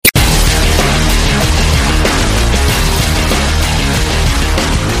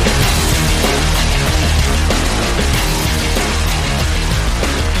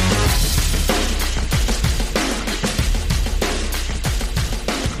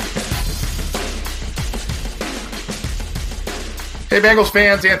Hey, Bengals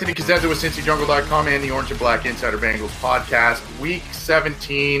fans, Anthony Cosenza with CincyJungle.com and the Orange and Black Insider Bengals podcast. Week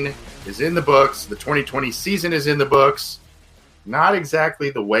 17 is in the books. The 2020 season is in the books. Not exactly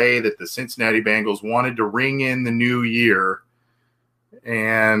the way that the Cincinnati Bengals wanted to ring in the new year.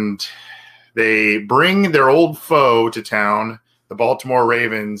 And they bring their old foe to town, the Baltimore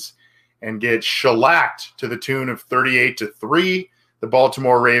Ravens, and get shellacked to the tune of 38-3. The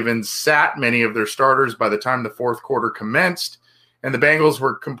Baltimore Ravens sat many of their starters by the time the fourth quarter commenced. And the Bengals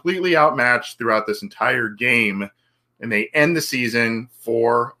were completely outmatched throughout this entire game, and they end the season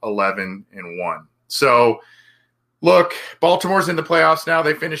 4-11-1. So, look, Baltimore's in the playoffs now.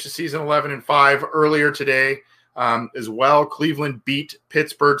 They finished the season 11-5 earlier today as well. Cleveland beat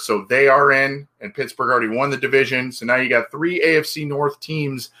Pittsburgh, so they are in, and Pittsburgh already won the division. So now you got 3 AFC North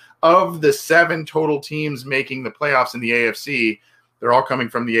teams of the 7 total teams making the playoffs in the AFC. They're all coming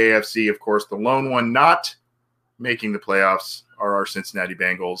from the AFC, of course. The lone one not making the playoffs are our Cincinnati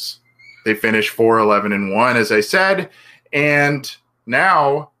Bengals. They finished 4-11-1, as I said, and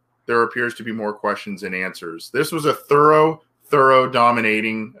now there appears to be more questions than answers. This was a thorough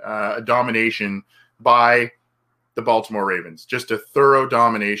domination by the Baltimore Ravens. Just a thorough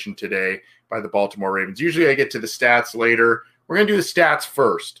domination today by the Baltimore Ravens. Usually I get to the stats later. We're going to do the stats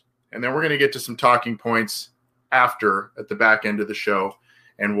first, and then we're going to get to some talking points after at the back end of the show,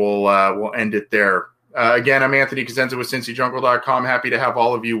 and we'll end it there. Again, I'm Anthony Cosenza with CincyJungle.com. Happy to have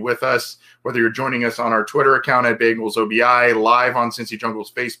all of you with us, whether you're joining us on our Twitter account at BengalsOBI, live on Cincy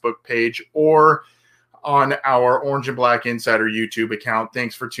Jungle's Facebook page, or on our Orange and Black Insider YouTube account.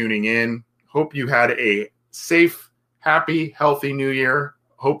 Thanks for tuning in. Hope you had a safe, happy, healthy new year.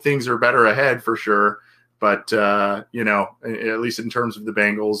 Hope things are better ahead for sure. But, at least in terms of the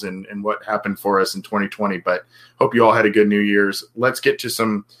Bengals and what happened for us in 2020. But hope you all had a good New Year's. Let's get to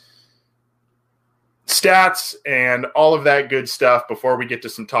some stats and all of that good stuff before we get to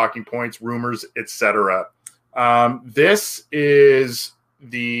some talking points, rumors, etc. This is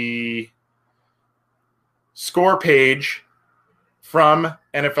the score page from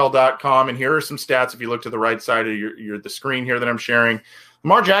NFL.com, and here are some stats. If you look to the right side of the screen here that I'm sharing,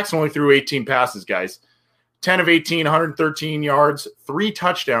 Lamar Jackson only threw 18 passes, guys. 10 of 18, 113 yards, 3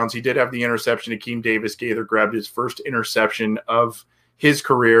 touchdowns. He did have the interception. Akeem Davis Gaither grabbed his first interception of his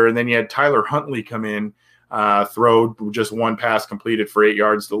career, and then you had Tyler Huntley come in, throw just 1 pass completed for 8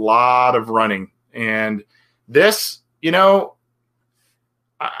 yards. A lot of running. And this,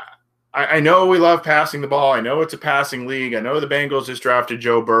 I know we love passing the ball. I know it's a passing league. I know the Bengals just drafted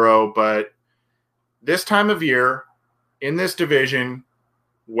Joe Burrow, but this time of year in this division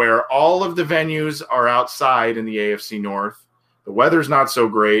where all of the venues are outside in the AFC North, the weather's not so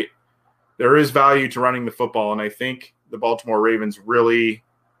great, there is value to running the football, and I think the Baltimore Ravens really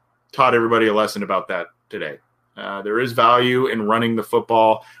taught everybody a lesson about that today. There is value in running the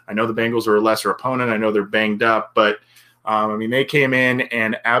football. I know the Bengals are a lesser opponent. I know they're banged up, but they came in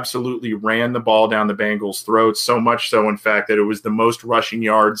and absolutely ran the ball down the Bengals' throats, so much so, in fact, that it was the most rushing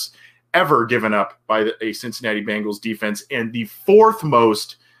yards ever given up by a Cincinnati Bengals defense, and the 4th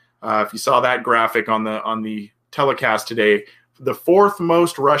most, if you saw that graphic on the telecast today, the 4th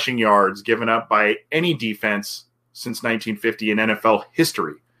most rushing yards given up by any defense since 1950 in NFL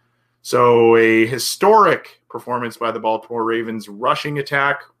history. So a historic performance by the Baltimore Ravens rushing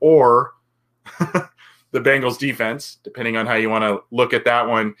attack, or the Bengals defense, depending on how you want to look at that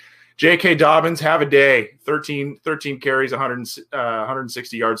one. J.K. Dobbins, have a day. 13 carries,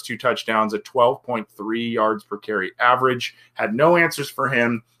 160 yards, 2 touchdowns, at 12.3 yards per carry average. Had no answers for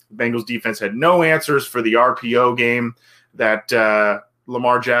him. The Bengals defense had no answers for the RPO game that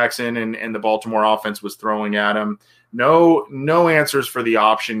Lamar Jackson and the Baltimore offense was throwing at him. No answers for the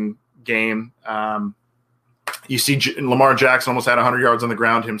option game. You see Lamar Jackson almost had 100 yards on the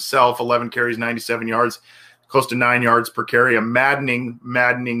ground himself, 11 carries, 97 yards, close to 9 yards per carry. A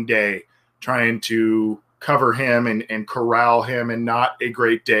maddening day trying to cover him and corral him, and not a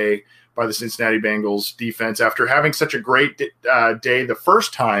great day by the Cincinnati Bengals defense. After having such a great day the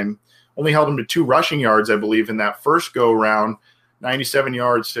first time, only held him to 2 rushing yards, I believe, in that first go-round. 97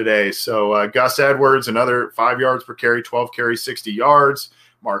 yards today. So Gus Edwards, another 5 yards per carry, 12 carries, 60 yards.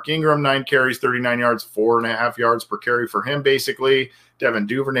 Mark Ingram, 9 carries, 39 yards, 4.5 yards per carry for him, basically. Devin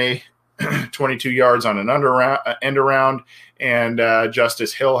Duvernay, 22 yards on an end around, and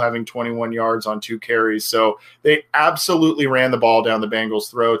Justice Hill having 21 yards on 2 carries. So they absolutely ran the ball down the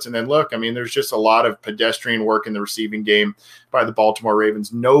Bengals' throats. And then look, there's just a lot of pedestrian work in the receiving game by the Baltimore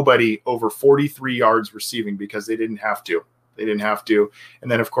Ravens. Nobody over 43 yards receiving because they didn't have to.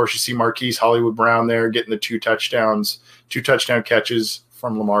 And then, of course, you see Marquise Hollywood Brown there getting the 2 touchdown catches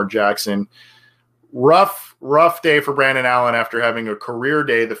from Lamar Jackson. rough day for Brandon Allen after having a career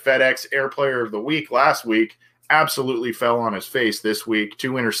day. The FedEx Air Player of the Week last week absolutely fell on his face this week.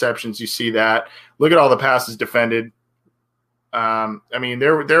 2 interceptions. You see that. Look at all the passes defended. I mean,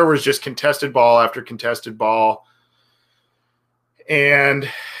 there was just contested ball after contested ball. And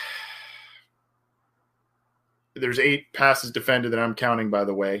there's 8 passes defended that I'm counting, by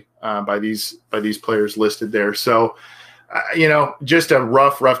the way, by these players listed there. So, just a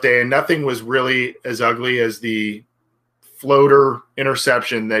rough day, and nothing was really as ugly as the floater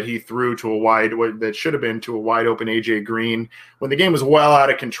interception that he threw to that should have been to a wide open AJ Green when the game was well out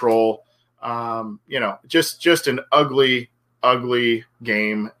of control. Just an ugly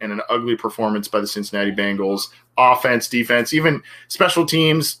game and an ugly performance by the Cincinnati Bengals. Offense, defense, even special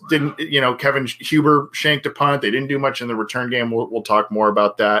teams didn't. Kevin Huber shanked a punt. They didn't do much in the return game. We'll talk more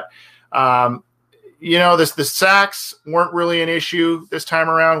about that. The sacks weren't really an issue this time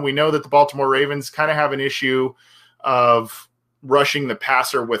around. We know that the Baltimore Ravens kind of have an issue of rushing the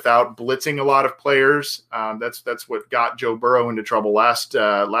passer without blitzing a lot of players. That's what got Joe Burrow into trouble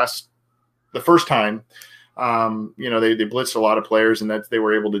the first time. They blitzed a lot of players, and that they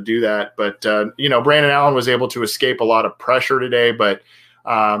were able to do that. But Brandon Allen was able to escape a lot of pressure today, but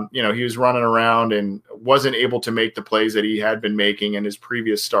he was running around and wasn't able to make the plays that he had been making in his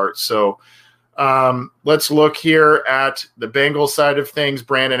previous starts. So let's look here at the Bengals side of things.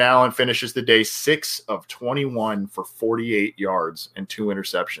 Brandon Allen finishes the day 6 of 21 for 48 yards and 2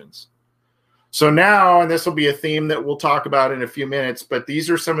 interceptions. So now, and this will be a theme that we'll talk about in a few minutes, but these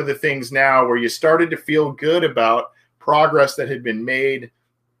are some of the things now where you started to feel good about progress that had been made,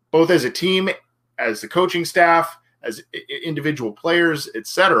 both as a team, as the coaching staff, as individual players,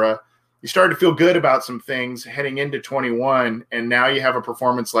 etc. You started to feel good about some things heading into 21, and now you have a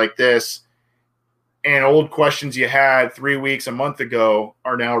performance like this, and old questions you had 3 weeks, a month ago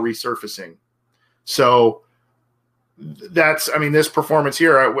are now resurfacing. So this performance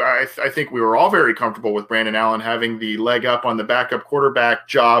here, I think we were all very comfortable with Brandon Allen having the leg up on the backup quarterback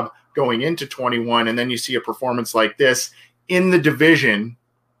job going into 21, and then you see a performance like this in the division.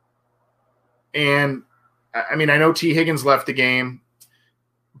 And I know T. Higgins left the game,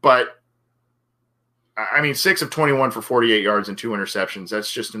 but 6 of 21 for 48 yards and 2 interceptions.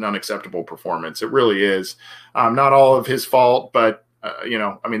 That's just an unacceptable performance. It really is. Not all of his fault, but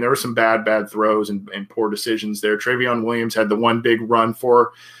there were some bad throws and poor decisions there. Travion Williams had the one big run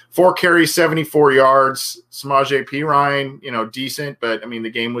for 4 carries, 74 yards. Samaje Perine, decent, but the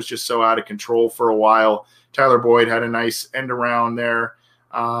game was just so out of control for a while. Tyler Boyd had a nice end around there.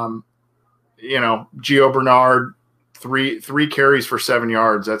 Gio Bernard, three carries for 7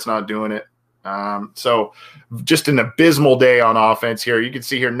 yards. That's not doing it. So just an abysmal day on offense here. You can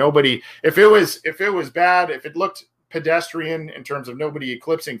see here, nobody, if it was bad, if it looked pedestrian in terms of nobody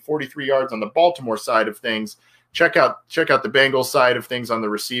eclipsing 43 yards on the Baltimore side of things, check out the Bengals side of things on the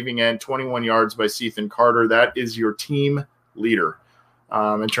receiving end. 21 yards by Cethan Carter. That is your team leader.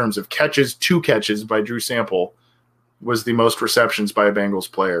 In terms of catches, 2 catches by Drew Sample was the most receptions by a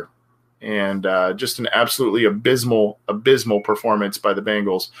Bengals player. And just an absolutely abysmal performance by the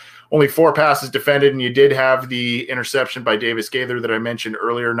Bengals. Only 4 passes defended, and you did have the interception by Davis Gaither that I mentioned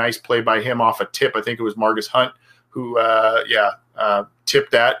earlier. Nice play by him off a tip. I think it was Margus Hunt who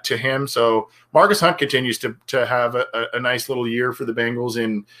tipped that to him. So Margus Hunt continues to have a nice little year for the Bengals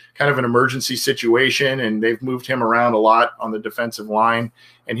in kind of an emergency situation, and they've moved him around a lot on the defensive line,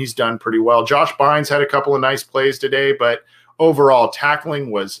 and he's done pretty well. Josh Bynes had a couple of nice plays today, but overall tackling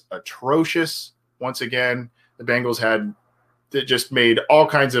was atrocious. Once again, the Bengals just made all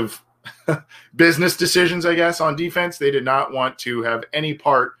kinds of business decisions, I guess, on defense. They did not want to have any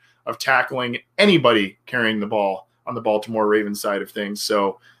part of tackling anybody carrying the ball on the Baltimore Ravens side of things.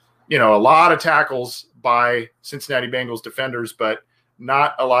 So, a lot of tackles by Cincinnati Bengals defenders, but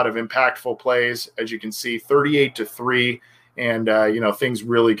not a lot of impactful plays. As you can see, 38-3. And, things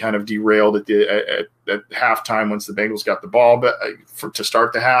really kind of derailed at halftime once the Bengals got the ball to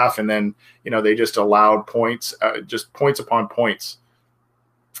start the half. And then, they just allowed points, just points upon points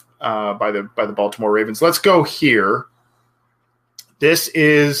by the Baltimore Ravens. Let's go here. This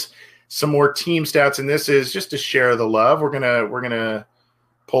is some more team stats, and this is just to share the love. We're gonna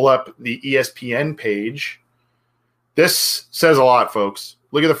pull up the ESPN page. This says a lot, folks.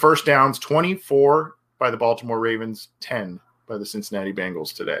 Look at the first downs: 24 by the Baltimore Ravens, 10 by the Cincinnati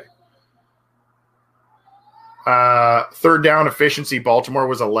Bengals today. Third down efficiency: Baltimore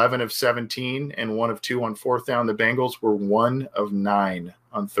was 11 of 17 and 1 of 2 on fourth down. The Bengals were 1 of 9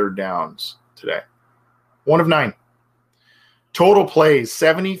 on third downs today. 1 of 9. Total plays,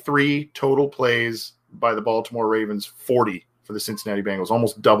 73 total plays by the Baltimore Ravens, 40 for for the Cincinnati Bengals,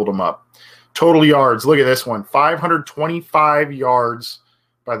 almost doubled them up. Total yards, look at this one, 525 yards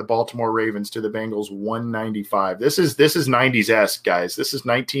by the Baltimore Ravens to the Bengals 195. This is 90s-esque, guys. This is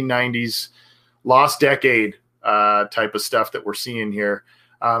 1990s lost decade type of stuff that we're seeing here.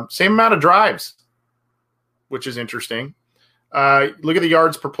 Same amount of drives, which is interesting. Look at the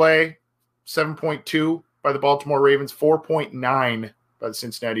yards per play, 7.2 by the Baltimore Ravens, 4.9 by the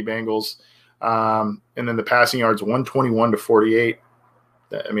Cincinnati Bengals. And then the passing yards, 121 to 48.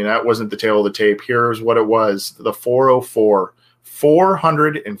 I mean, that wasn't the tail of the tape. Here's what it was. The 404,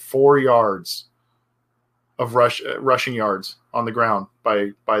 404 yards of rushing yards on the ground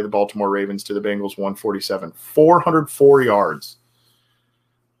by the Baltimore Ravens to the Bengals 147. 404 yards.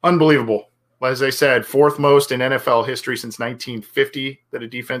 Unbelievable. As I said, fourth most in NFL history since 1950 that a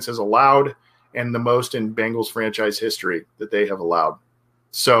defense has allowed, and the most in Bengals franchise history that they have allowed.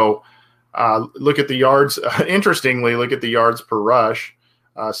 So look at the yards. Interestingly, look at the yards per rush,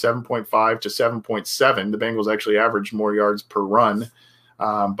 7.5 to 7.7. The Bengals actually averaged more yards per run,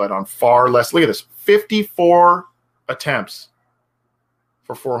 but on far less. Look at this, 54 attempts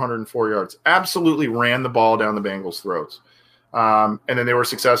for 404 yards. Absolutely ran the ball down the Bengals' throats. And then they were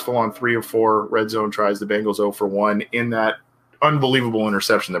successful on 3 of 4 red zone tries. The Bengals 0 for 1 in that unbelievable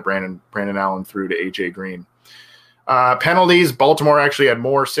interception that Brandon Allen threw to A.J. Green. Penalties, Baltimore actually had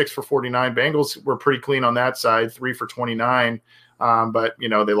more, 6 for 49. Bengals were pretty clean on that side, 3 for 29. But,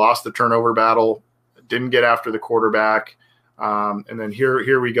 they lost the turnover battle, didn't get after the quarterback. And then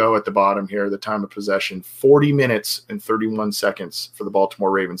here we go at the bottom here, the time of possession, 40 minutes and 31 seconds for the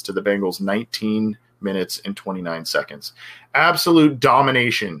Baltimore Ravens to the Bengals, 19 minutes and 29 seconds. Absolute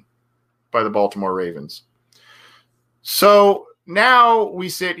domination by the Baltimore Ravens. So now we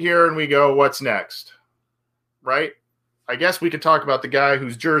sit here and we go, what's next? Right? I guess we could talk about the guy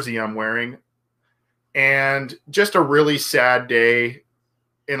whose jersey I'm wearing, and just a really sad day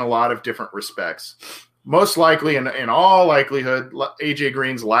in a lot of different respects. Most likely, in all likelihood, A.J.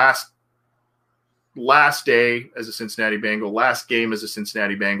 Green's last day as a Cincinnati Bengal, last game as a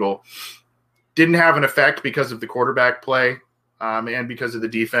Cincinnati Bengal, didn't have an effect because of the quarterback play and because of the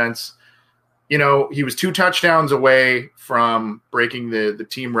defense. He was 2 touchdowns away from breaking the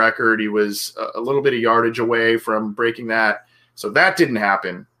team record. He was a little bit of yardage away from breaking that. So that didn't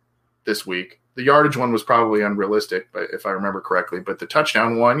happen this week. The yardage one was probably unrealistic, but if I remember correctly. But the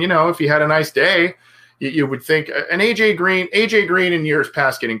touchdown one, if he had a nice day, you would think an AJ Green in years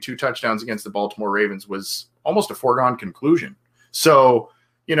past getting 2 touchdowns against the Baltimore Ravens was almost a foregone conclusion. So,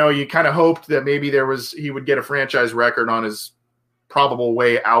 you kind of hoped that maybe he would get a franchise record on his probable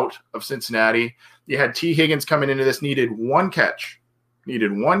way out of Cincinnati. You had T. Higgins coming into this, needed one catch,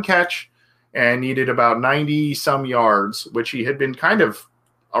 and needed about 90 some yards, which he had been kind of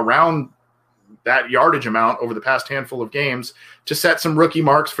around that yardage amount over the past handful of games to set some rookie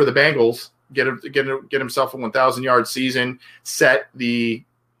marks for the Bengals, get himself a 1,000-yard season, set the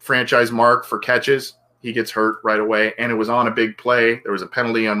franchise mark for catches. He gets hurt right away, and it was on a big play. There was a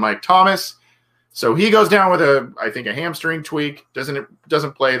penalty on Mike Thomas. So he goes down with I think a hamstring tweak,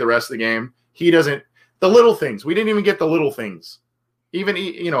 doesn't play the rest of the game. The little things. We didn't even get the little things. Even,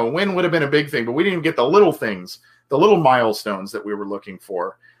 a win would have been a big thing, but we didn't even get the little things, the little milestones that we were looking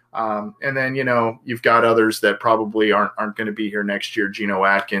for. And then, you've got others that probably aren't going to be here next year, Geno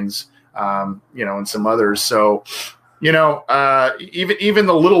Atkins, and some others. So, even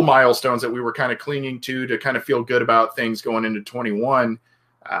the little milestones that we were kind of clinging to kind of feel good about things going into 21,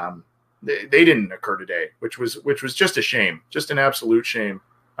 they didn't occur today, which was just a shame, just an absolute shame.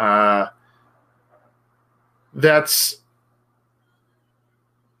 That's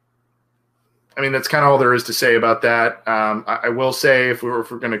kind of all there is to say about that. I will say if we're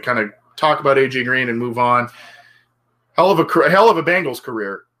going to kind of talk about AJ Green and move on, hell of a Bengals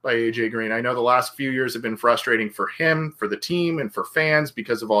career by AJ Green. I know the last few years have been frustrating for him, for the team, and for fans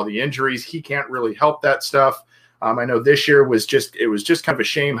because of all the injuries. He can't really help that stuff. I know this year was just kind of a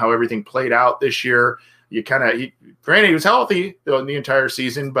shame how everything played out this year. Granted, he was healthy in the entire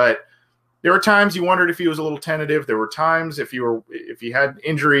season, but there were times you wondered if he was a little tentative. There were times if he had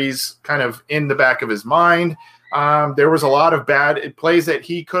injuries kind of in the back of his mind. There was a lot of bad plays that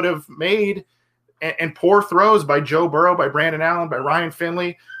he could have made and poor throws by Joe Burrow, by Brandon Allen, by Ryan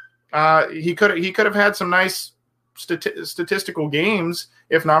Finley. He could have had some nice statistical games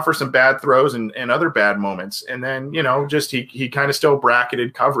if not for some bad throws and other bad moments. And then, he kind of still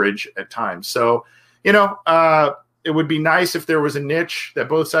bracketed coverage at times. So, it would be nice if there was a niche that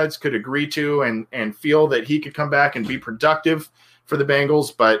both sides could agree to and feel that he could come back and be productive for the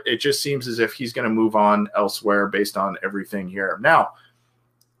Bengals. But it just seems as if he's going to move on elsewhere based on everything here. Now,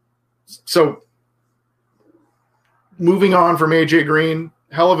 so moving on from AJ Green,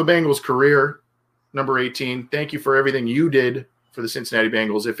 hell of a Bengals career, number 18. Thank you for everything you did for the Cincinnati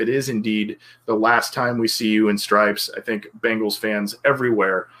Bengals. If it is indeed the last time we see you in stripes, I think Bengals fans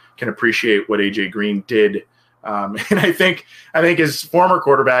everywhere can appreciate what AJ Green did. And I think his former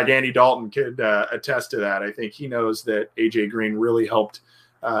quarterback, Andy Dalton, could attest to that. I think he knows that AJ Green really helped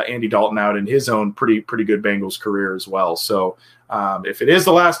Andy Dalton out in his own pretty good Bengals career as well. So if it is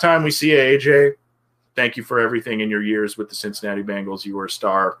the last time we see AJ, thank you for everything in your years with the Cincinnati Bengals. You were a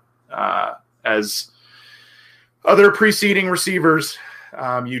star. As other preceding receivers,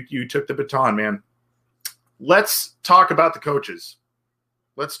 you took the baton, man. Let's talk about the coaches.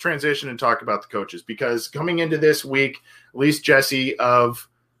 Let's transition and talk about the coaches, because coming into this week, at least Jesse of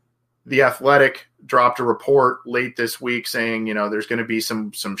The Athletic dropped a report late this week saying, there's going to be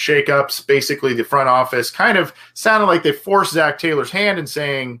some shakeups. Basically, the front office kind of sounded like they forced Zac Taylor's hand and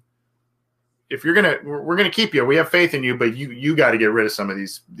saying, if we're going to keep you, we have faith in you, but you got to get rid of some of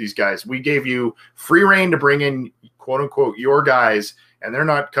these guys. We gave you free reign to bring in, quote unquote, your guys, and they're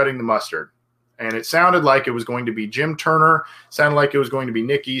not cutting the mustard. And it sounded like it was going to be Jim Turner, sounded like it was going to be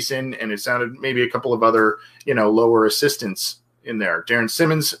Nick Eason, and it sounded maybe a couple of other, lower assistants in there. Darren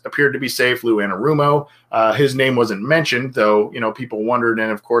Simmons appeared to be safe. Lou Anarumo, his name wasn't mentioned, though, people wondered.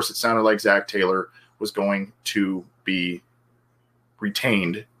 And of course, it sounded like Zac Taylor was going to be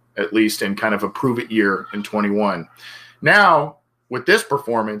retained, at least in kind of a prove-it year in 21. Now, with this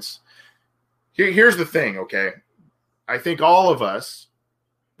performance, here's the thing, okay? I think all of us,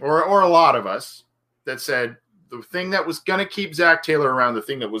 or a lot of us, that said the thing that was going to keep Zac Taylor around, the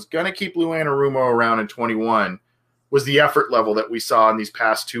thing that was going to keep Lou Anarumo around in 21 was the effort level that we saw in these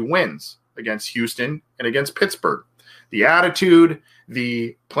past two wins against Houston and against Pittsburgh. The attitude,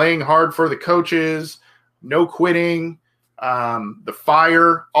 the playing hard for the coaches, no quitting, the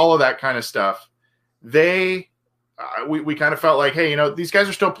fire, all of that kind of stuff. We kind of felt like, hey, these guys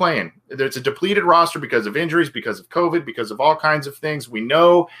are still playing. There's a depleted roster because of injuries, because of COVID, because of all kinds of things. We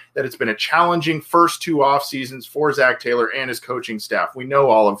know that it's been a challenging first two off seasons for Zac Taylor and his coaching staff. We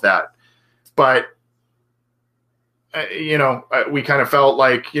know all of that. But, we kind of felt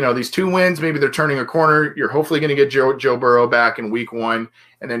like, these two wins, maybe they're turning a corner. You're hopefully going to get Joe Burrow back in week one.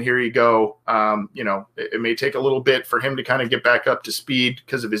 And then here you go. It may take a little bit for him to kind of get back up to speed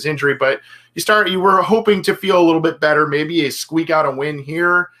because of his injury, but you were hoping to feel a little bit better, maybe a squeak out a win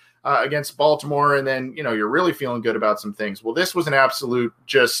here against Baltimore. And then, you're really feeling good about some things. Well, this was an absolute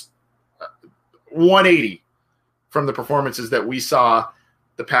just 180 from the performances that we saw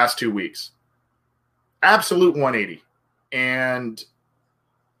the past 2 weeks. Absolute 180. And,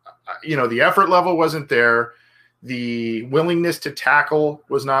 the effort level wasn't there. The willingness to tackle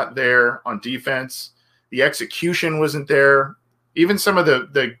was not there on defense. The execution wasn't there. Even some of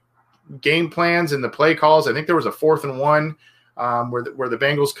the game plans and the play calls, I think there was a 4th and 1 where the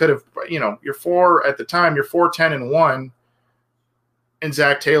Bengals could have, you're 4-10-1, and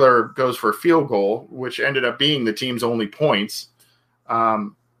Zac Taylor goes for a field goal, which ended up being the team's only points.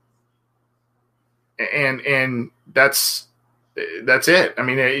 And that's it. I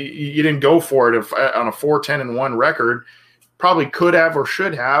mean, you didn't go for it on a 4-10-1 record. Probably could have or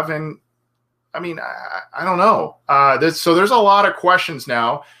should have. And I mean, I don't know. So there's a lot of questions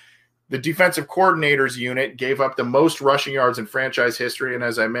now. The defensive coordinators unit gave up the most rushing yards in franchise history. And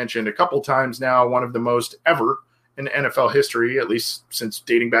as I mentioned a couple times now, one of the most ever in NFL history, at least since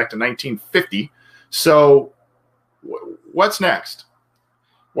dating back to 1950. So what's next?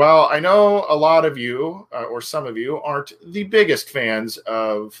 Well, I know a lot of you, or some of you, aren't the biggest fans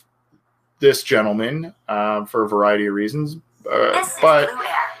of this gentleman for a variety of reasons. But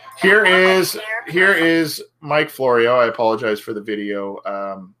here is Mike Florio. I apologize for the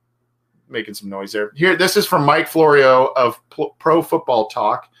video making some noise there. This is from Mike Florio of Pro Football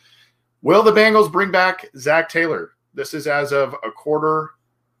Talk. Will the Bengals bring back Zac Taylor? This is as of a quarter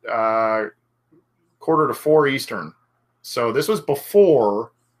to 4 Eastern. So this was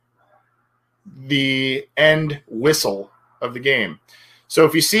before the end whistle of the game. So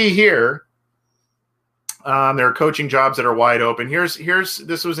if you see here, there are coaching jobs that are wide open.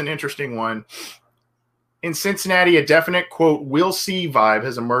 This was an interesting one. In Cincinnati, a definite, quote, "we'll see" vibe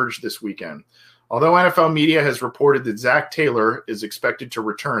has emerged this weekend. Although NFL media has reported that Zac Taylor is expected to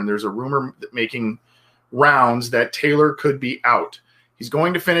return, there's a rumor making rounds that Taylor could be out. He's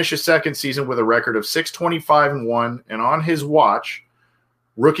going to finish his second season with a record of 6-25-1, and on his watch,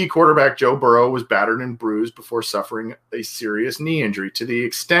 rookie quarterback Joe Burrow was battered and bruised before suffering a serious knee injury. To the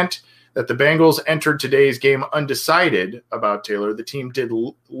extent that the Bengals entered today's game undecided about Taylor, the team did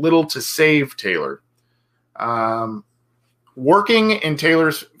little to save Taylor. Working in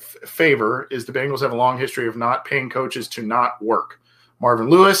Taylor's favor is the Bengals have a long history of not paying coaches to not work. Marvin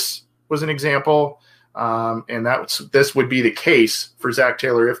Lewis was an example, and this would be the case for Zach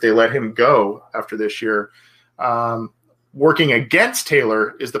Taylor if they let him go after this year. Working against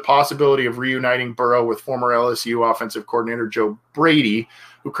Taylor is the possibility of reuniting Burrow with former LSU offensive coordinator Joe Brady,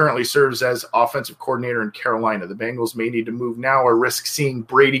 who currently serves as offensive coordinator in Carolina. The Bengals may need to move now or risk seeing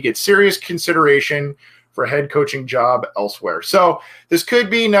Brady get serious consideration for a head coaching job elsewhere. So this could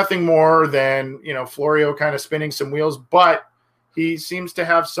be nothing more than, Florio kind of spinning some wheels, but he seems to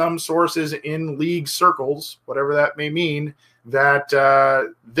have some sources in league circles, whatever that may mean, that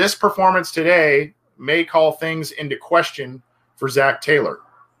this performance today may call things into question for Zach Taylor.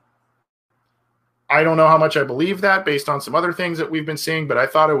 I don't know how much I believe that based on some other things that we've been seeing, but I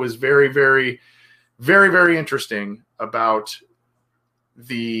thought it was very, very, very, very interesting about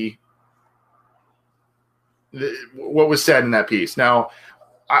what was said in that piece. Now,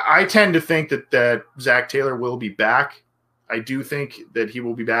 I tend to think that Zach Taylor will be back. I do think that he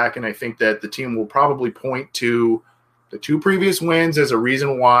will be back, and I think that the team will probably point to the 2 previous wins as a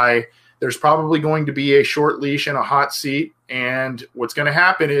reason why there's probably going to be a short leash and a hot seat. And what's going to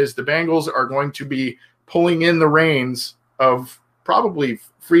happen is the Bengals are going to be pulling in the reins of probably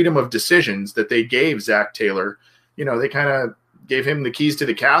freedom of decisions that they gave Zach Taylor. They kind of gave him the keys to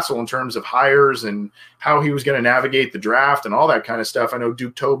the castle in terms of hires and how he was going to navigate the draft and all that kind of stuff. I know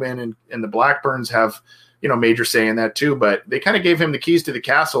Duke Tobin and the Blackburns have, major say in that too, but they kind of gave him the keys to the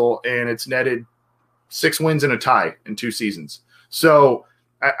castle, and it's netted 6 wins and a tie in 2 seasons. So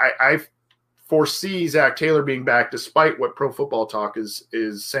I foresee Zach Taylor being back despite what Pro Football Talk is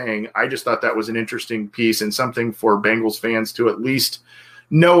saying. I just thought that was an interesting piece and something for Bengals fans to at least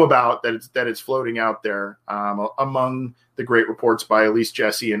know about, that it's floating out there among the great reports by Elise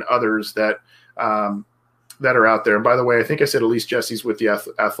Jesse and others that are out there. And by the way, I think I said Elise Jesse's with the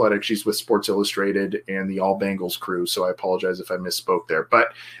Athletic. She's with Sports Illustrated and the All Bengals crew. So I apologize if I misspoke there. But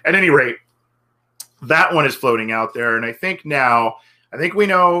at any rate, that one is floating out there. And I think we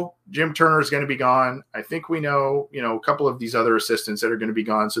know Jim Turner is going to be gone. I think we know, a couple of these other assistants that are going to be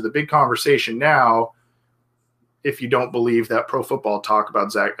gone. So the big conversation now, if you don't believe that Pro Football Talk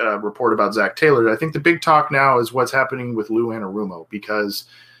about report about Zach Taylor, I think the big talk now is what's happening with Lou Anarumo, because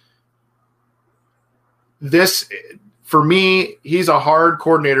this, for me, he's a hard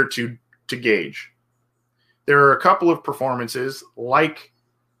coordinator to gauge. There are a couple of performances like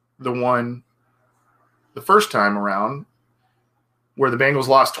the one the first time around where the Bengals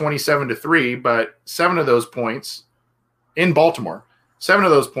lost 27-3, but 7 of those points in Baltimore, 7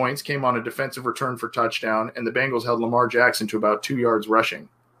 of those points came on a defensive return for touchdown, and the Bengals held Lamar Jackson to about 2 yards rushing.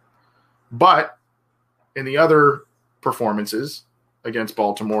 But in the other performances against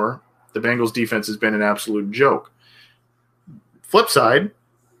Baltimore, the Bengals defense has been an absolute joke. Flip side,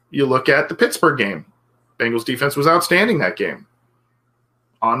 you look at the Pittsburgh game. Bengals defense was outstanding that game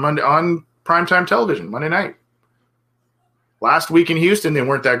on primetime television, Monday night. Last week in Houston, they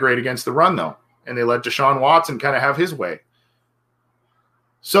weren't that great against the run, though, and they let Deshaun Watson kind of have his way.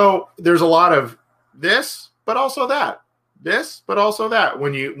 So there's a lot of this, but also that. This, but also that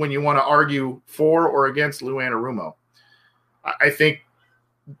when you want to argue for or against Lou Anarumo. I think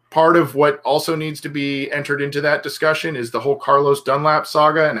part of what also needs to be entered into that discussion is the whole Carlos Dunlap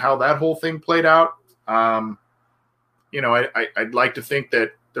saga and how that whole thing played out. I'd like to think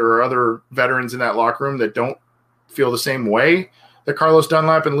that there are other veterans in that locker room that don't feel the same way that Carlos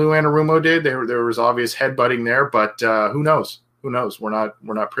Dunlap and Lou Anarumo did. There was obvious headbutting there, but who knows? Who knows? We're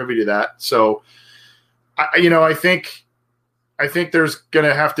not privy to that. So, I think there's going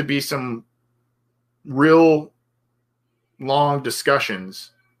to have to be some real long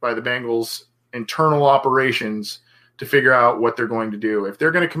discussions by the Bengals internal operations to figure out what they're going to do. If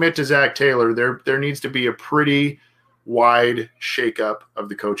they're going to commit to Zach Taylor, there needs to be a pretty wide shakeup of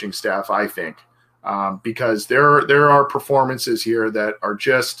the coaching staff, I think, because there are performances here that are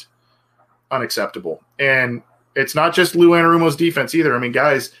just unacceptable. And it's not just Lou Anarumo's defense either. I mean,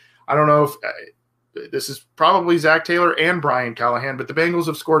 guys, I don't know if this is probably Zach Taylor and Brian Callahan, but the Bengals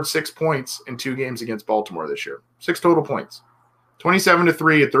have scored 6 points in 2 games against Baltimore this year. 6 total points,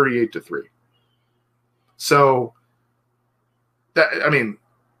 27-3 and 38-3. So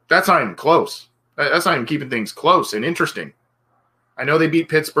that's not even close. That's not even keeping things close and interesting. I know they beat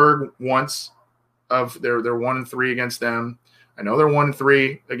Pittsburgh once. They're 1-3 against them. I know they're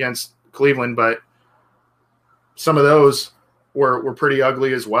 1-3 against Cleveland, but some of those were pretty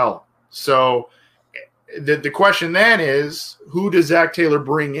ugly as well. So the question then is, who does Zach Taylor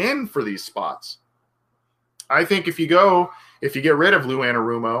bring in for these spots? I think if you get rid of Lou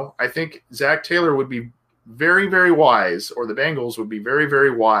Anarumo, I think Zach Taylor would be very, very wise, or the Bengals would be very,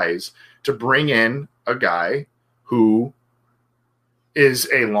 very wise to bring in a guy who is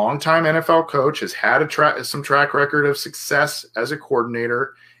a longtime NFL coach, has had some track record of success as a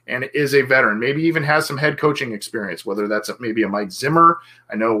coordinator, and is a veteran, maybe even has some head coaching experience, whether that's maybe a Mike Zimmer.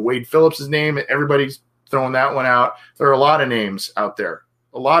 I know Wade Phillips' name. Everybody's throwing that one out. There are a lot of names out there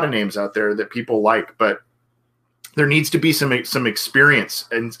that people like, but there needs to be some experience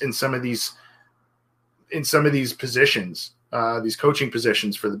in some of these positions, these coaching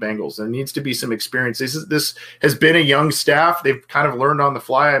positions for the Bengals. There needs to be some experience. This has been a young staff. They've kind of learned on the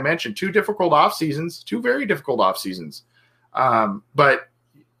fly. I mentioned two very difficult off seasons. But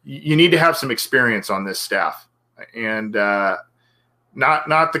you need to have some experience on this staff, and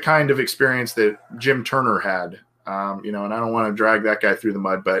not the kind of experience that Jim Turner had. And I don't want to drag that guy through the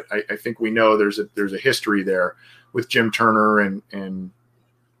mud, but I think we know there's a history there with Jim Turner and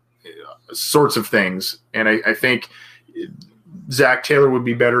sorts of things. And I think Zach Taylor would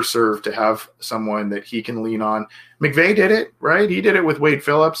be better served to have someone that he can lean on. McVay did it, right? He did it with Wade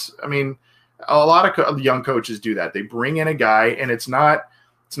Phillips. I mean, a lot of young coaches do that. They bring in a guy, and it's not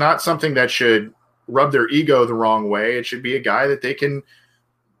something that should rub their ego the wrong way. It should be a guy that they can,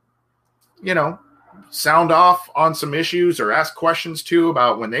 sound off on some issues or ask questions to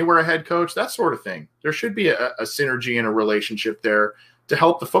about when they were a head coach, that sort of thing. There should be a synergy and a relationship there to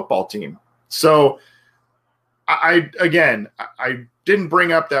help the football team. So I didn't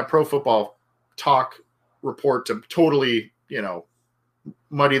bring up that Pro Football Talk report to totally,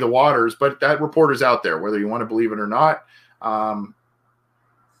 muddy the waters, but that report is out there, whether you want to believe it or not. I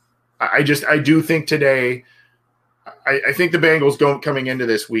do think today, I think the Bengals coming into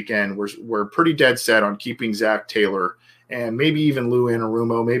this weekend were pretty dead set on keeping Zach Taylor and maybe even Lou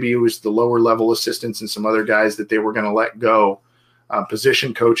Anarumo. Maybe it was the lower level assistants and some other guys that they were going to let go,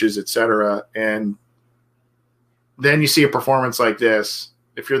 position coaches, etc. And then you see a performance like this.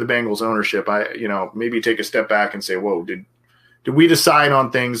 If you're the Bengals ownership, maybe take a step back and say, whoa, did we decide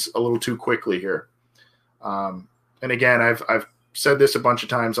on things a little too quickly here? And again, I've said this a bunch of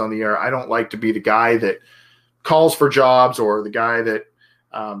times on the air. I don't like to be the guy that calls for jobs or the guy that,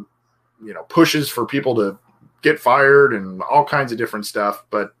 pushes for people to get fired and all kinds of different stuff.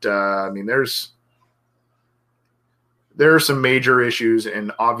 But there are some major issues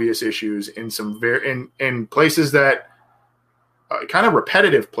and obvious issues in some in places that kind of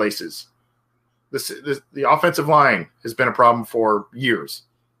repetitive places. The offensive line has been a problem for years,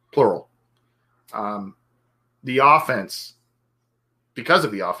 plural. The offense, because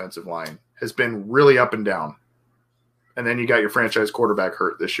of the offensive line, has been really up and down. And then you got your franchise quarterback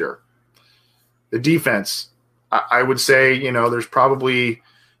hurt this year. The defense, I would say, there's probably,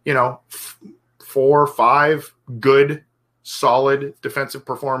 4 or 5 good, solid defensive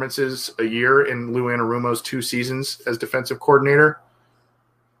performances a year in Lou Anarumo's 2 seasons as defensive coordinator.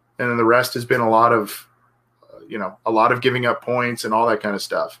 And then the rest has been a lot of giving up points and all that kind of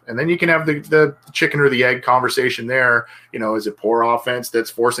stuff. And then you can have the chicken or the egg conversation there. Is it poor offense that's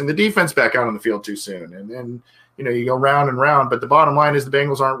forcing the defense back out on the field too soon? And then, you go round and round. But the bottom line is the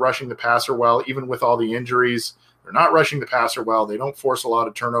Bengals aren't rushing the passer well, even with all the injuries. They're not rushing the passer well. They don't force a lot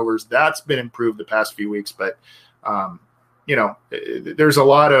of turnovers. That's been improved the past few weeks. But, there's a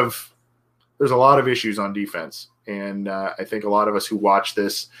lot of issues on defense. And I think a lot of us who watch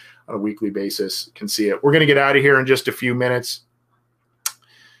this on a weekly basis can see it. We're going to get out of here in just a few minutes.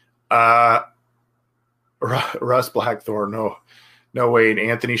 Russ Blackthorne, no, Wade.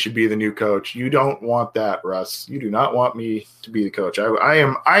 Anthony should be the new coach. You don't want that, Russ. You do not want me to be the coach. I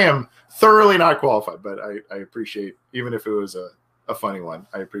am thoroughly not qualified, but I appreciate, even if it was a funny one,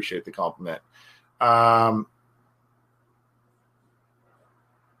 I appreciate the compliment.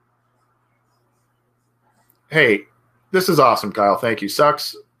 Hey, this is awesome, Kyle. Thank you.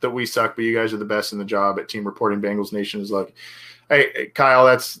 Sucks that we suck, but you guys are the best in the job at team reporting. Bengals Nation is lucky. Hey, Kyle,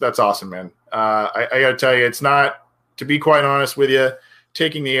 that's awesome, man. I got to tell you, it's not, to be quite honest with you,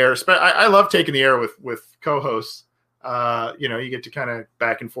 taking the air. I love taking the air with co-hosts. You get to kind of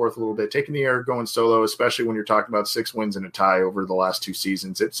back and forth a little bit. Taking the air, going solo, especially when you're talking about 6 wins and a tie over the last 2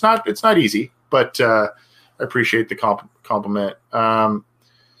 seasons. It's not easy, but I appreciate the compliment.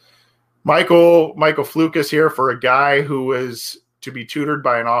 Michael Flukas here. For a guy who is to be tutored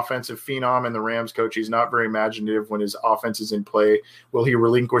by an offensive phenom and the Rams coach, he's not very imaginative when his offense is in play. Will he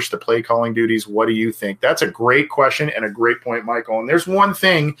relinquish the play calling duties? What do you think? That's a great question and a great point, Michael. And there's one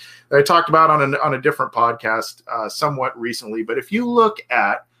thing that I talked about on a different podcast somewhat recently. But if you look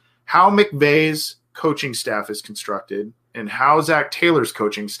at how McVay's coaching staff is constructed and how Zach Taylor's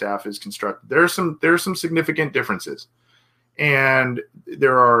coaching staff is constructed, there's some significant differences. And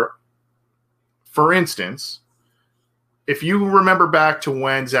there are for instance, if you remember back to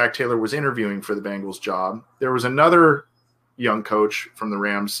when Zach Taylor was interviewing for the Bengals job, there was another young coach from the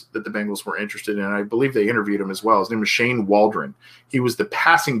Rams that the Bengals were interested in. I believe they interviewed him as well. His name was Shane Waldron. He was the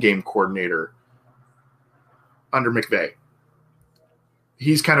passing game coordinator under McVay.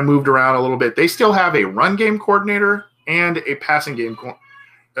 He's kind of moved around a little bit. They still have a run game coordinator and a passing game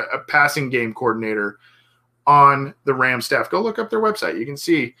coordinator on the Rams staff. Go look up their website. You can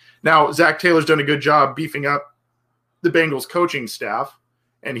see now Zach Taylor's done a good job beefing up the Bengals coaching staff,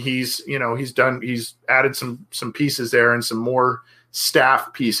 and he's added some pieces there and some more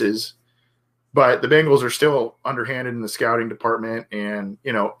staff pieces, but the Bengals are still underhanded in the scouting department. And,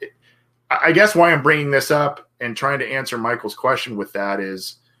 I guess why I'm bringing this up and trying to answer Michael's question with that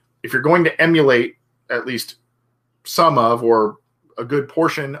is, if you're going to emulate at least some of, or a good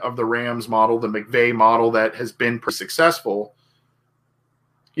portion of the Rams model, the McVay model that has been pretty successful,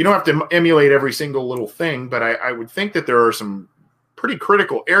 you don't have to emulate every single little thing, but I would think that there are some pretty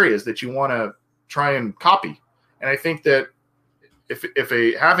critical areas that you want to try and copy. And I think that if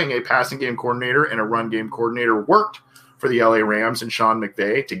having a passing game coordinator and a run game coordinator worked for the LA Rams and Sean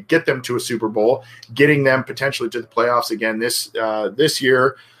McVay to get them to a Super Bowl, getting them potentially to the playoffs again this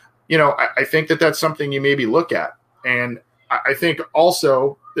year, I think that that's something you maybe look at. And I think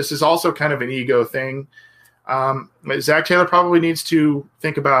also this is also kind of an ego thing. Zach Taylor probably needs to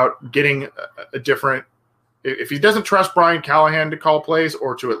think about getting a different, if he doesn't trust Brian Callahan to call plays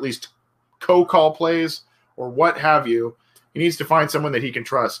or to at least co-call plays or what have you, he needs to find someone that he can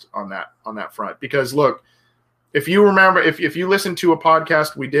trust on that front. Because look, if you remember, if you listen to a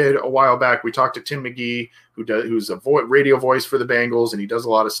podcast we did a while back, we talked to Tim McGee, who's a radio voice for the Bengals, and he does a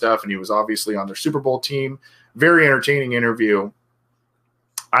lot of stuff, and he was obviously on their Super Bowl team. Very entertaining interview.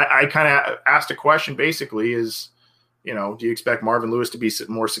 I kind of asked a question basically is, do you expect Marvin Lewis to be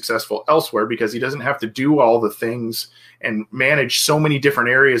more successful elsewhere because he doesn't have to do all the things and manage so many different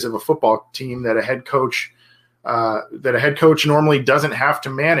areas of a football team that a head coach normally doesn't have to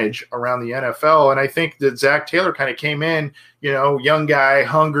manage around the NFL. And I think that Zach Taylor kind of came in, young guy,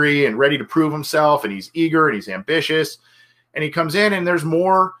 hungry and ready to prove himself, and he's eager and he's ambitious, and he comes in and there's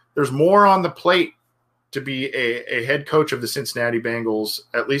more on the plate to be a head coach of the Cincinnati Bengals,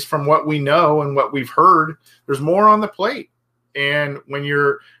 at least from what we know and what we've heard. There's more on the plate. And when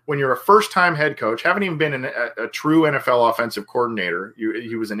you're a first-time head coach, haven't even been a true NFL offensive coordinator,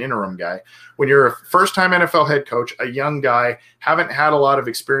 he was an interim guy. When you're a first-time NFL head coach, a young guy, haven't had a lot of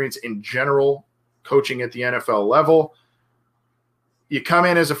experience in general coaching at the NFL level, you come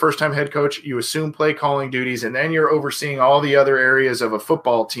in as a first-time head coach, you assume play calling duties, and then you're overseeing all the other areas of a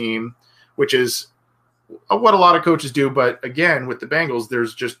football team, which is what a lot of coaches do. But again, with the Bengals,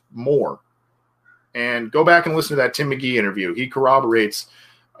 there's just more. And go back and listen to that Tim McGee interview. He corroborates,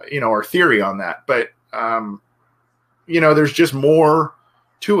 our theory on that. But, there's just more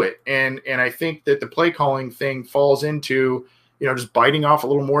to it. And I think that the play calling thing falls into, just biting off a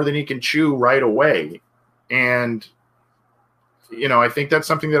little more than he can chew right away. And, I think that's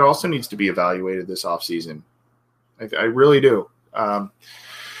something that also needs to be evaluated this offseason. I really do.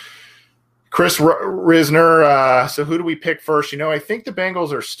 Chris Risner. So who do we pick first? I think the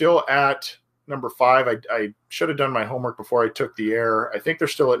Bengals are still at number 5. I should have done my homework before I took the air. I think they're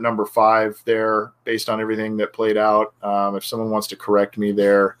still at number 5 there based on everything that played out. If someone wants to correct me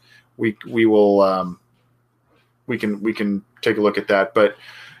there, we will, we can take a look at that. But,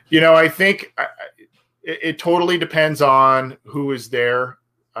 I think it totally depends on who is there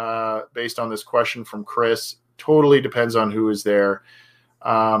based on this question from Chris. Totally depends on who is there.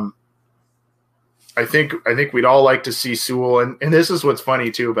 I think we'd all like to see Sewell, and this is what's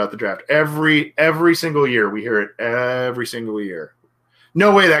funny too about the draft. Every single year we hear it. Every single year,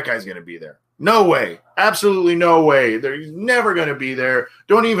 no way that guy's going to be there. No way, absolutely no way. He's never going to be there.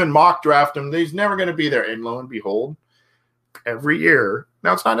 Don't even mock draft him. He's never going to be there. And lo and behold, every year.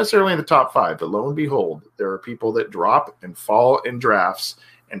 Now it's not necessarily in the top 5, but lo and behold, there are people that drop and fall in drafts,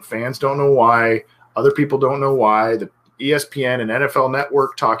 and fans don't know why. Other people don't know why. The ESPN and NFL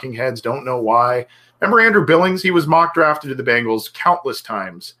Network talking heads don't know why. Remember Andrew Billings? He was mock drafted to the Bengals countless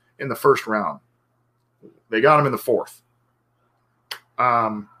times in the first round. They got him in the 4th.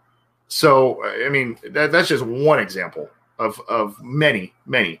 So, I mean, that's just one example of many,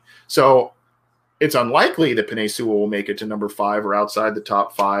 many. So it's unlikely that Penei Sewell will make it to number 5 or outside the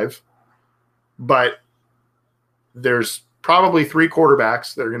top 5. But there's probably 3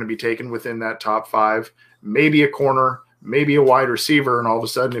 quarterbacks that are going to be taken within that top 5, maybe a corner, maybe a wide receiver, and all of a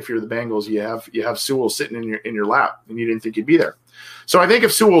sudden, if you're the Bengals, you have Sewell sitting in your lap, and you didn't think he'd be there. So I think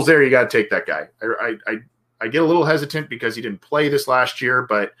if Sewell's there, you got to take that guy. I get a little hesitant because he didn't play this last year,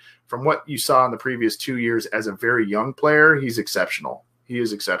 but from what you saw in the previous 2 years as a very young player, he's exceptional. He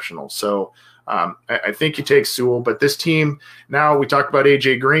is exceptional. So I think you take Sewell, but this team, now we talked about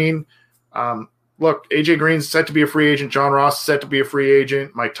AJ Green. Look, AJ Green's set to be a free agent. John Ross is set to be a free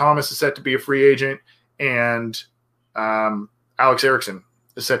agent. Mike Thomas is set to be a free agent. And Alex Erickson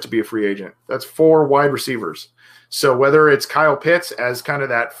is set to be a free agent. That's 4 wide receivers. So whether it's Kyle Pitts as kind of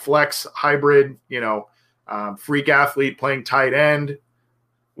that flex hybrid, freak athlete playing tight end,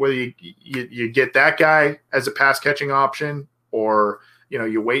 whether you get that guy as a pass catching option, or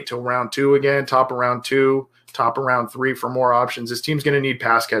you wait till round 2 again, top of round 2, top of round 3 for more options. This team's going to need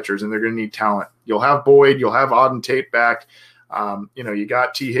pass catchers, and they're going to need talent. You'll have Boyd, you'll have Auden Tate back. You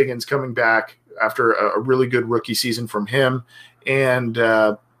got T. Higgins coming back after a really good rookie season from him, and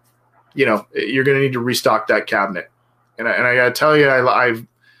you're going to need to restock that cabinet. And I got to tell you, I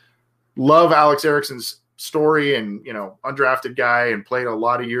love Alex Erickson's story, and undrafted guy, and played a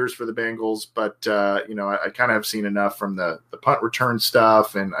lot of years for the Bengals, but I kind of have seen enough from the punt return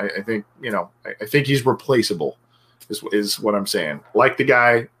stuff, and I think I think he's replaceable is what I'm saying. Like the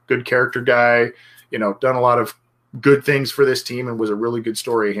guy, good character guy, done a lot of good things for this team, and was a really good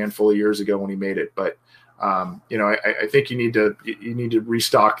story a handful of years ago when he made it. But I think you need to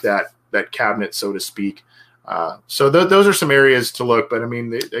restock that cabinet, so to speak. So those are some areas to look. But I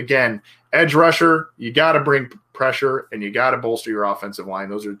mean, again, edge rusher, you got to bring pressure, and you got to bolster your offensive line.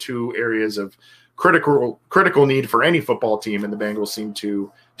 Those are 2 areas of critical need for any football team, and the Bengals seem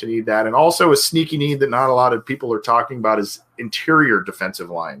to need that. And also a sneaky need that not a lot of people are talking about is interior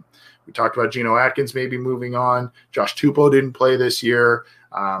defensive line. We talked about Geno Atkins maybe moving on. Josh Tupou didn't play this year.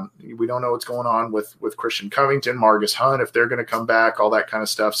 We don't know what's going on with Christian Covington, Margus Hunt, if they're going to come back, all that kind of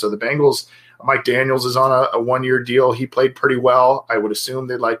stuff. So the Bengals, Mike Daniels is on a 1-year deal. He played pretty well. I would assume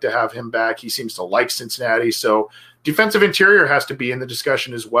they'd like to have him back. He seems to like Cincinnati. So defensive interior has to be in the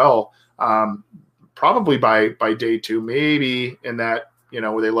discussion as well. Probably by day 2, maybe in that,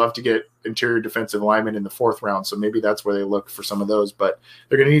 where they love to get interior defensive linemen in the 4th round. So maybe that's where they look for some of those, but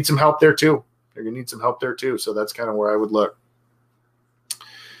they're going to need some help there too. So that's kind of where I would look.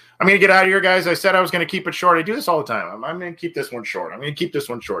 I'm going to get out of here, guys. I said I was going to keep it short. I do this all the time. I'm going to keep this one short.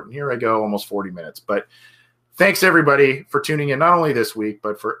 And here I go, almost 40 minutes. But thanks, everybody, for tuning in, not only this week,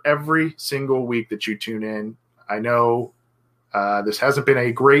 but for every single week that you tune in. I know this hasn't been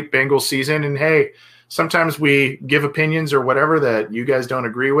a great Bengals season. And, hey, sometimes we give opinions or whatever that you guys don't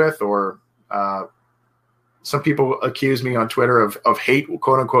agree with, or some people accuse me on Twitter of hate,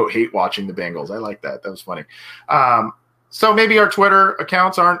 quote unquote, hate watching the Bengals. I like that. That was funny. So maybe our Twitter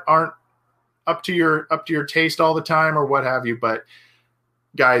accounts aren't up to your taste all the time or what have you. But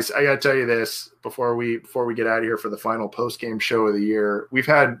guys, I got to tell you this before we get out of here for the final post-game show of the year. We've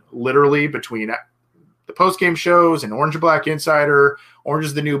had literally between the post-game shows and Orange and Black Insider, Orange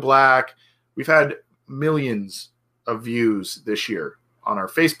is the New Black, we've had millions of views this year on our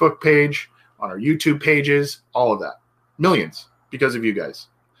Facebook page, on our YouTube pages, all of that. Millions because of you guys.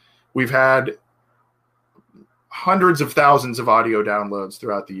 We've had hundreds of thousands of audio downloads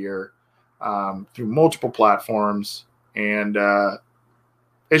throughout the year through multiple platforms. And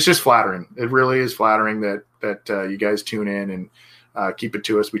it's just flattering. It really is flattering that you guys tune in and keep it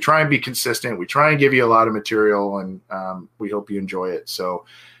to us. We try and be consistent. We try and give you a lot of material, and we hope you enjoy it. So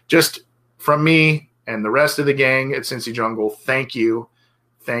just from me and the rest of the gang at Cincy Jungle, thank you.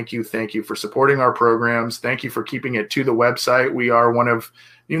 Thank you for supporting our programs. Thank you for keeping it to the website. We are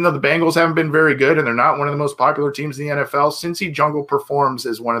even though the Bengals haven't been very good and they're not one of the most popular teams in the NFL, Cincy Jungle performs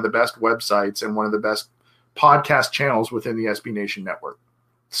as one of the best websites and one of the best podcast channels within the SB Nation network.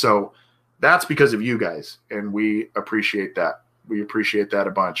 So that's because of you guys, and we appreciate that. We appreciate that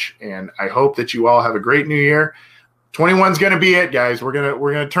a bunch, and I hope that you all have a great new year. 21 is going to be it, guys. We're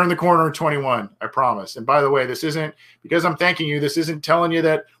going to turn the corner in 21, I promise. And by the way, this isn't because I'm thanking you. This isn't telling you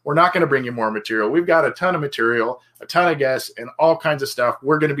that we're not going to bring you more material. We've got a ton of material, a ton of guests, and all kinds of stuff.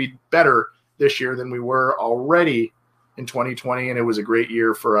 We're going to be better this year than we were already in 2020, and it was a great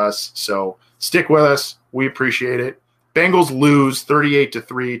year for us. So stick with us. We appreciate it. Bengals lose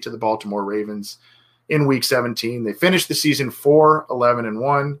 38-3 to the Baltimore Ravens in Week 17. They finished the season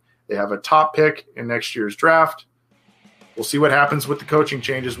 4-11-1. They have a top pick in next year's draft. We'll see what happens with the coaching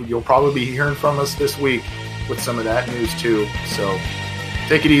changes. You'll probably be hearing from us this week with some of that news too. So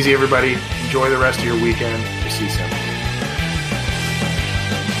take it easy, everybody. Enjoy the rest of your weekend. We'll see you soon.